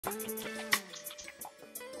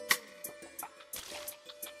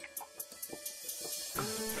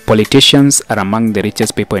Politicians are among the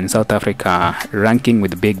richest people in South Africa, ranking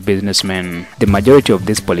with big businessmen. The majority of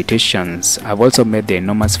these politicians have also made their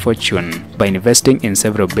enormous fortune by investing in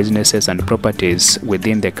several businesses and properties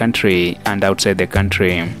within the country and outside the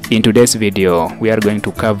country. In today's video, we are going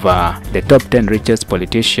to cover the top 10 richest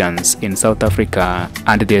politicians in South Africa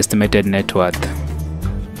and the estimated net worth.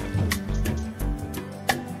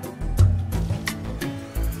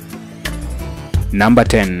 Number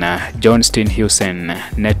 10. John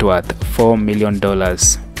Steenhuisen, net worth $4 million.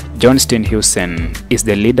 John Steenhuisen is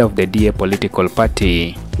the leader of the DA political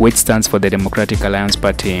party, which stands for the Democratic Alliance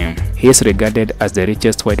Party. He is regarded as the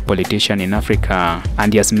richest white politician in Africa,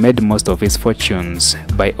 and he has made most of his fortunes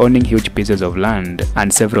by owning huge pieces of land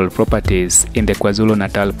and several properties in the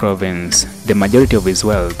KwaZulu-Natal province. The majority of his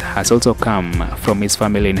wealth has also come from his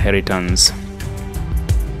family inheritance.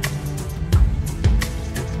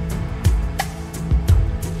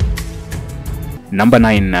 Number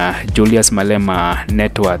 9. Julius Malema,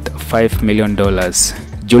 net worth $5 million.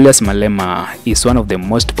 Julius Malema is one of the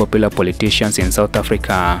most popular politicians in South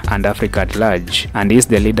Africa and Africa at large, and is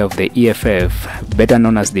the leader of the EFF, better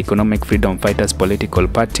known as the Economic Freedom Fighters political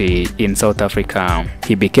party in South Africa.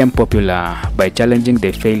 He became popular by challenging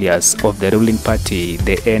the failures of the ruling party,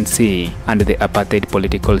 the ANC, and the apartheid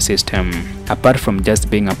political system. Apart from just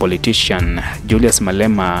being a politician, Julius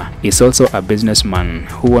Malema is also a businessman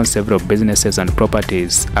who owns several businesses and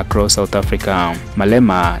properties across South Africa.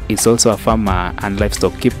 Malema is also a farmer and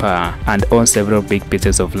livestock keeper and owns several big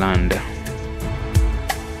pieces of land.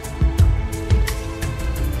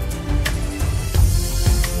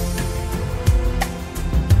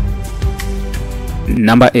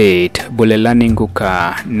 Number 8. Bulelani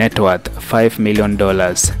Ngcuka, net worth $5 million.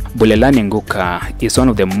 Bulelani Ngcuka is one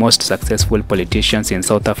of the most successful politicians in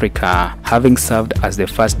South Africa, having served as the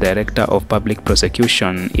first director of public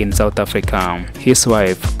prosecution in South Africa. His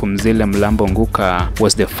wife, Mamphela Ngcuka,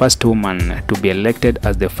 was the first woman to be elected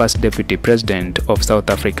as the first deputy president of South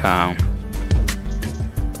Africa.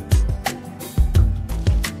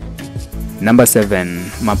 Number 7.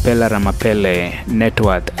 Mamphela Ramaphele, net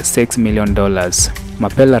worth $6 million.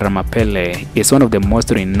 Mamphela Ramaphele is one of the most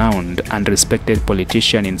renowned and respected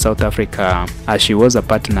politicians in South Africa, as she was a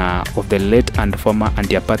partner of the late and former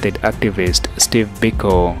anti-apartheid activist Steve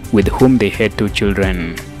Biko, with whom they had 2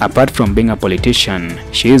 children. Apart from being a politician,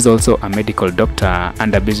 she is also a medical doctor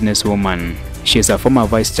and a businesswoman. She is a former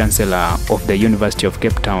Vice-Chancellor of the University of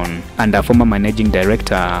Cape Town and a former Managing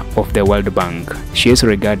Director of the World Bank. She is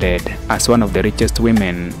regarded as one of the richest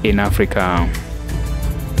women in Africa.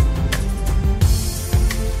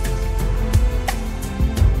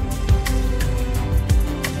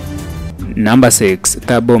 Number 6.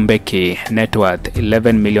 Thabo Mbeki, net worth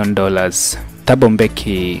 $11 million. Thabo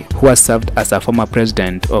Mbeki, who has served as a former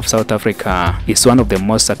president of South Africa, is one of the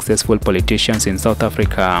most successful politicians in South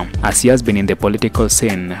Africa, as he has been in the political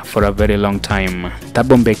scene for a very long time.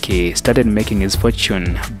 Thabo Mbeki started making his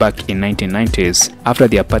fortune back in 1990s after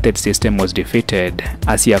the apartheid system was defeated,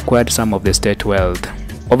 as he acquired some of the state wealth.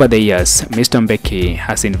 Over the years, Mr. Mbeki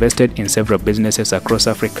has invested in several businesses across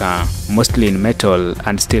Africa, mostly in metal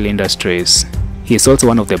and steel industries. He is also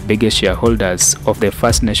one of the biggest shareholders of the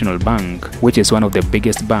First National Bank, which is one of the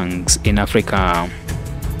biggest banks in Africa.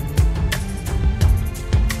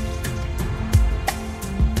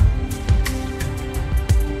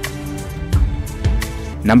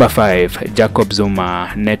 Number 5. Jacob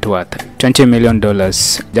Zuma, net worth $20 million.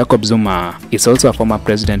 Jacob Zuma is also a former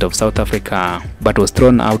president of South Africa, but was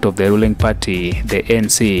thrown out of the ruling party, the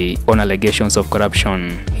ANC, on allegations of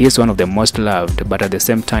corruption. He is one of the most loved, but at the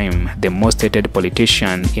same time, the most hated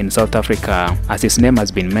politician in South Africa, as his name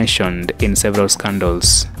has been mentioned in several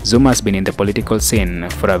scandals. Zuma has been in the political scene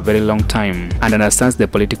for a very long time and understands the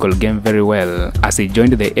political game very well, as he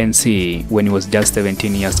joined the ANC when he was just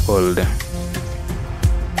 17 years old.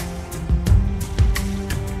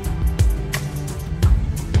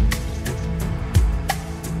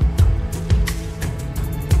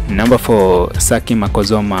 Number 4. Saki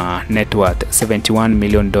Macozoma, net worth $71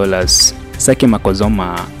 million. Saki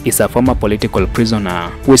Macozoma is a former political prisoner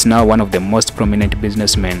who is now one of the most prominent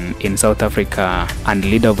businessmen in South Africa and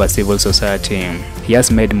leader of a civil society. He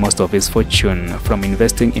has made most of his fortune from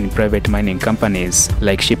investing in private mining companies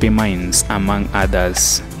like Shipping Mines, among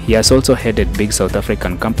others. He has also headed big South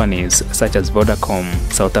African companies such as Vodacom,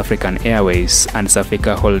 South African Airways, and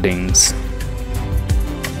Safika Holdings.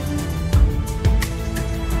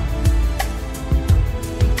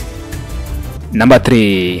 Number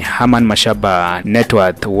 3, Herman Mashaba, net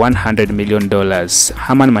worth $100 million.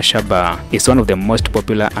 Herman Mashaba is one of the most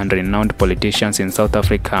popular and renowned politicians in South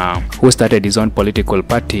Africa who started his own political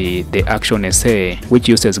party, the Action SA, which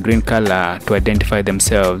uses green color to identify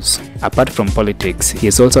themselves. Apart from politics, he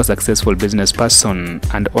is also a successful business person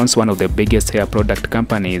and owns one of the biggest hair product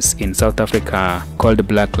companies in South Africa called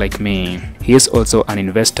Black Like Me. He is also an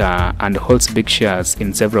investor and holds big shares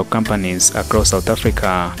in several companies across South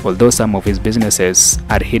Africa, although some of his businesses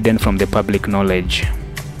are hidden from the public knowledge.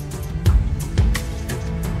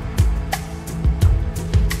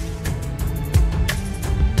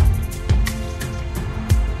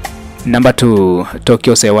 Number 2,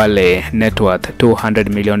 Tokyo Sexwale, net worth $200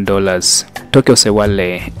 million. Tokyo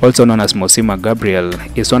Sexwale, also known as Mosima Gabriel,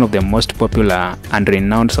 is one of the most popular and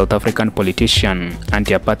renowned South African politician,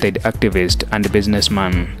 anti-apartheid activist and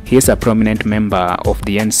businessman. He is a prominent member of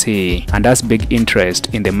the NC and has big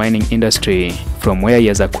interest in the mining industry, from where he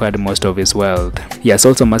has acquired most of his wealth. He has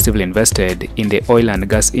also massively invested in the oil and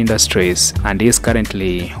gas industries and is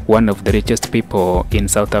currently one of the richest people in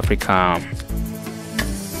South Africa.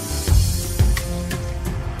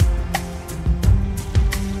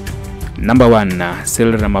 Number 1,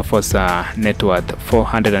 Cyril Ramaphosa, net worth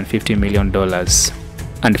 $450 million.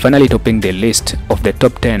 And finally, topping the list of the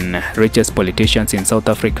top 10 richest politicians in South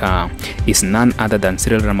Africa is none other than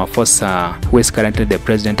Cyril Ramaphosa, who is currently the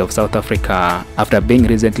president of South Africa after being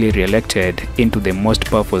recently re-elected into the most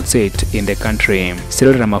powerful seat in the country.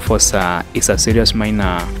 Cyril Ramaphosa is a serious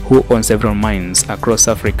miner who owns several mines across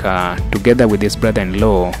Africa, together with his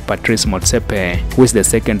brother-in-law Patrice Motsepe, who is the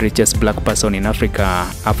second richest black person in Africa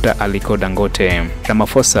after Aliko Dangote.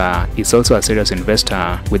 Ramaphosa is also a serious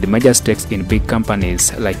investor with major stakes in big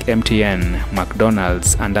companies like MTN,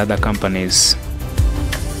 McDonald's, and other companies.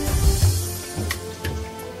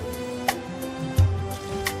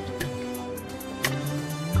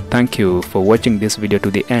 Thank you for watching this video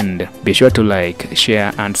to the end. Be sure to like,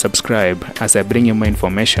 share, and subscribe as I bring you more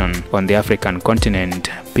information on the African continent,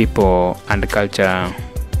 people, and culture.